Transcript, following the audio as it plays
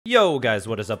Yo guys,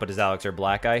 what is up? It is Alex or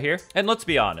Black Eye here, and let's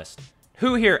be honest.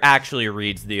 Who here actually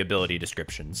reads the ability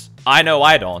descriptions? I know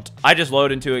I don't. I just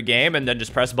load into a game and then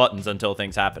just press buttons until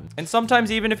things happen. And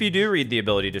sometimes even if you do read the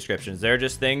ability descriptions, there are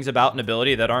just things about an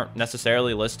ability that aren't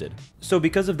necessarily listed. So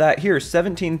because of that, here are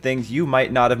 17 things you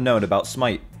might not have known about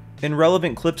SMITE. In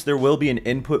relevant clips, there will be an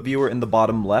input viewer in the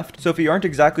bottom left, so if you aren't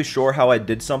exactly sure how I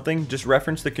did something, just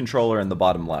reference the controller in the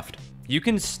bottom left. You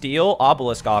can steal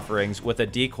obelisk offerings with a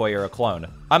decoy or a clone.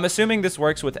 I'm assuming this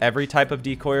works with every type of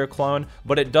decoy or clone,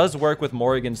 but it does work with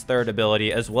Morrigan's third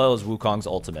ability as well as Wukong's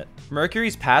ultimate.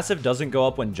 Mercury's passive doesn't go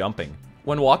up when jumping.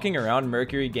 When walking around,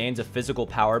 Mercury gains a physical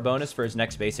power bonus for his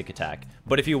next basic attack,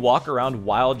 but if you walk around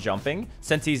while jumping,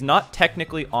 since he's not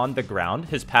technically on the ground,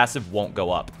 his passive won't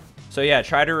go up. So yeah,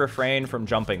 try to refrain from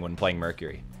jumping when playing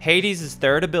Mercury. Hades'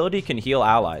 third ability can heal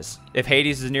allies. If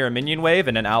Hades is near a minion wave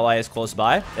and an ally is close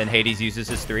by, and Hades uses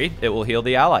his 3, it will heal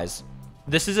the allies.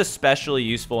 This is especially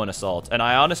useful in Assault, and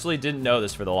I honestly didn't know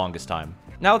this for the longest time.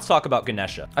 Now let's talk about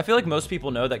Ganesha. I feel like most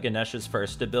people know that Ganesha's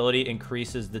first ability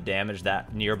increases the damage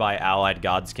that nearby allied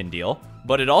gods can deal,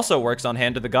 but it also works on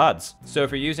Hand of the Gods. So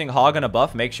if you're using Hog on a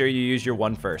buff, make sure you use your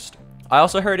 1 first. I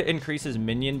also heard it increases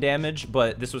minion damage,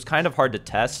 but this was kind of hard to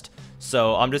test,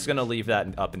 so I'm just going to leave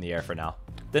that up in the air for now.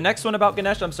 The next one about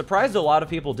Ganesha, I'm surprised a lot of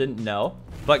people didn't know,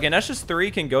 but Ganesha's 3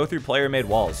 can go through player-made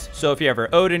walls. So if you ever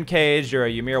Odin caged or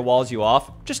a Ymir walls you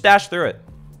off, just dash through it.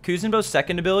 Kuzenbo's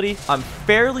second ability, I'm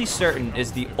fairly certain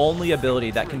is the only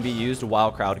ability that can be used while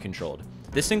crowd controlled.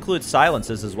 This includes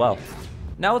silences as well.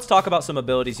 Now let's talk about some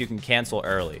abilities you can cancel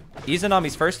early.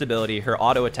 Izanami's first ability, her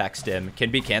auto attack stim, can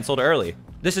be canceled early.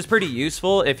 This is pretty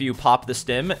useful if you pop the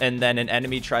stim and then an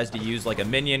enemy tries to use like a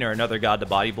minion or another god to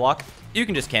body block. You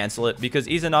can just cancel it because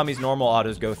Izanami's normal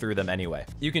autos go through them anyway.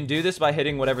 You can do this by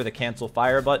hitting whatever the cancel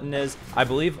fire button is. I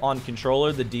believe on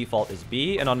controller the default is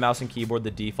B, and on mouse and keyboard the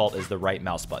default is the right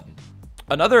mouse button.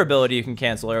 Another ability you can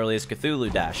cancel early is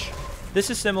Cthulhu Dash. This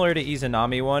is similar to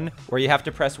Izanami one, where you have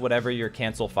to press whatever your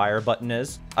cancel fire button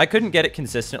is. I couldn't get it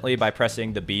consistently by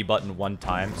pressing the B button 1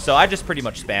 time, so I just pretty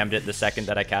much spammed it the second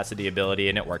that I casted the ability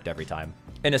and it worked every time.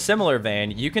 In a similar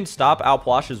vein, you can stop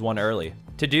Alplash's one early.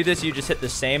 To do this, you just hit the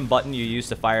same button you used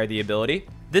to fire the ability.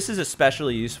 This is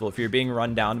especially useful if you're being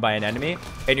run down by an enemy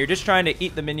and you're just trying to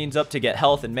eat the minions up to get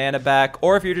health and mana back,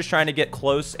 or if you're just trying to get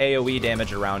close AoE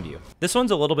damage around you. This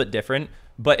one's a little bit different,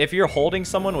 but if you're holding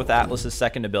someone with Atlas's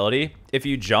second ability, if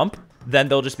you jump, then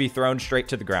they'll just be thrown straight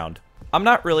to the ground. I'm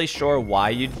not really sure why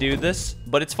you'd do this,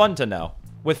 but it's fun to know.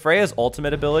 With Freya's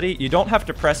ultimate ability, you don't have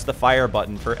to press the fire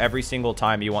button for every single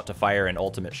time you want to fire an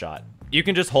ultimate shot. You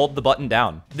can just hold the button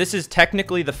down. This is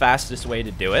technically the fastest way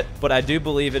to do it, but I do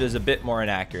believe it is a bit more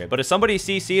inaccurate. But if somebody's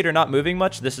CC'd or not moving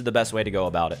much, this is the best way to go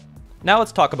about it. Now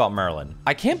let's talk about Merlin.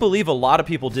 I can't believe a lot of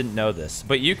people didn't know this,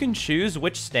 but you can choose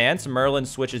which stance Merlin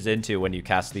switches into when you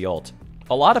cast the ult.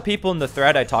 A lot of people in the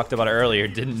thread I talked about earlier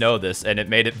didn't know this, and it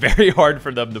made it very hard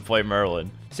for them to play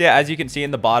Merlin. So yeah, as you can see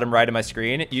in the bottom right of my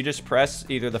screen, you just press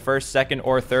either the first, second,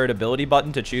 or third ability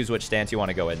button to choose which stance you want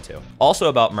to go into. Also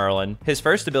about Merlin, his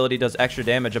first ability does extra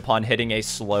damage upon hitting a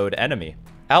slowed enemy.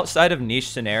 Outside of niche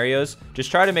scenarios,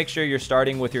 just try to make sure you're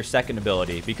starting with your second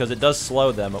ability, because it does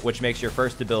slow them, which makes your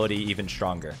first ability even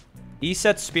stronger.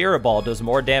 Iset's Spirit Ball does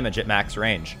more damage at max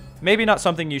range. Maybe not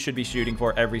something you should be shooting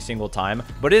for every single time,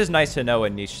 but it is nice to know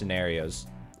in niche scenarios.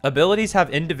 Abilities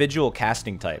have individual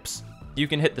casting types. You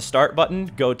can hit the start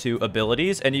button, go to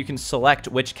abilities, and you can select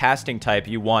which casting type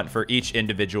you want for each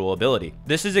individual ability.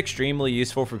 This is extremely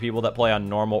useful for people that play on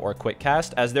normal or quick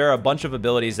cast, as there are a bunch of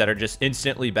abilities that are just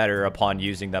instantly better upon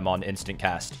using them on instant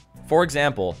cast. For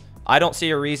example, I don't see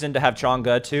a reason to have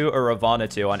Chang'e 2 or Ravana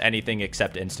 2 on anything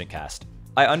except instant cast.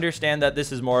 I understand that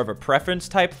this is more of a preference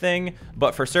type thing,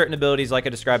 but for certain abilities like I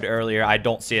described earlier, I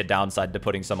don't see a downside to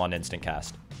putting some on instant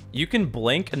cast. You can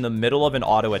blink in the middle of an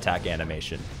auto attack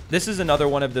animation. This is another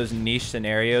one of those niche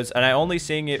scenarios, and I only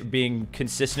seeing it being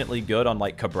consistently good on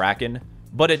like Kabrakan,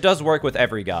 but it does work with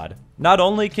every god. Not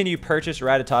only can you purchase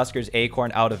Ratataskar's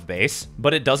Acorn out of base,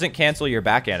 but it doesn't cancel your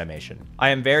back animation. I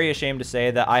am very ashamed to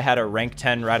say that I had a rank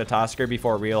 10 Ratataskar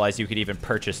before I realized you could even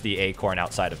purchase the Acorn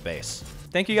outside of base.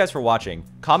 Thank you guys for watching.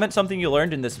 Comment something you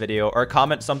learned in this video, or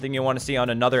comment something you want to see on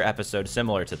another episode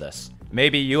similar to this.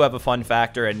 Maybe you have a fun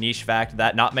fact or a niche fact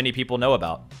that not many people know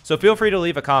about. So feel free to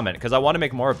leave a comment, because I want to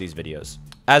make more of these videos.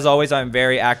 As always, I'm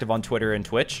very active on Twitter and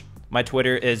Twitch. My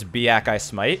Twitter is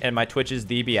BAKISmite, and my Twitch is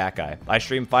TheBAKI. I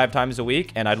stream 5 times a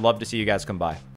week, and I'd love to see you guys come by.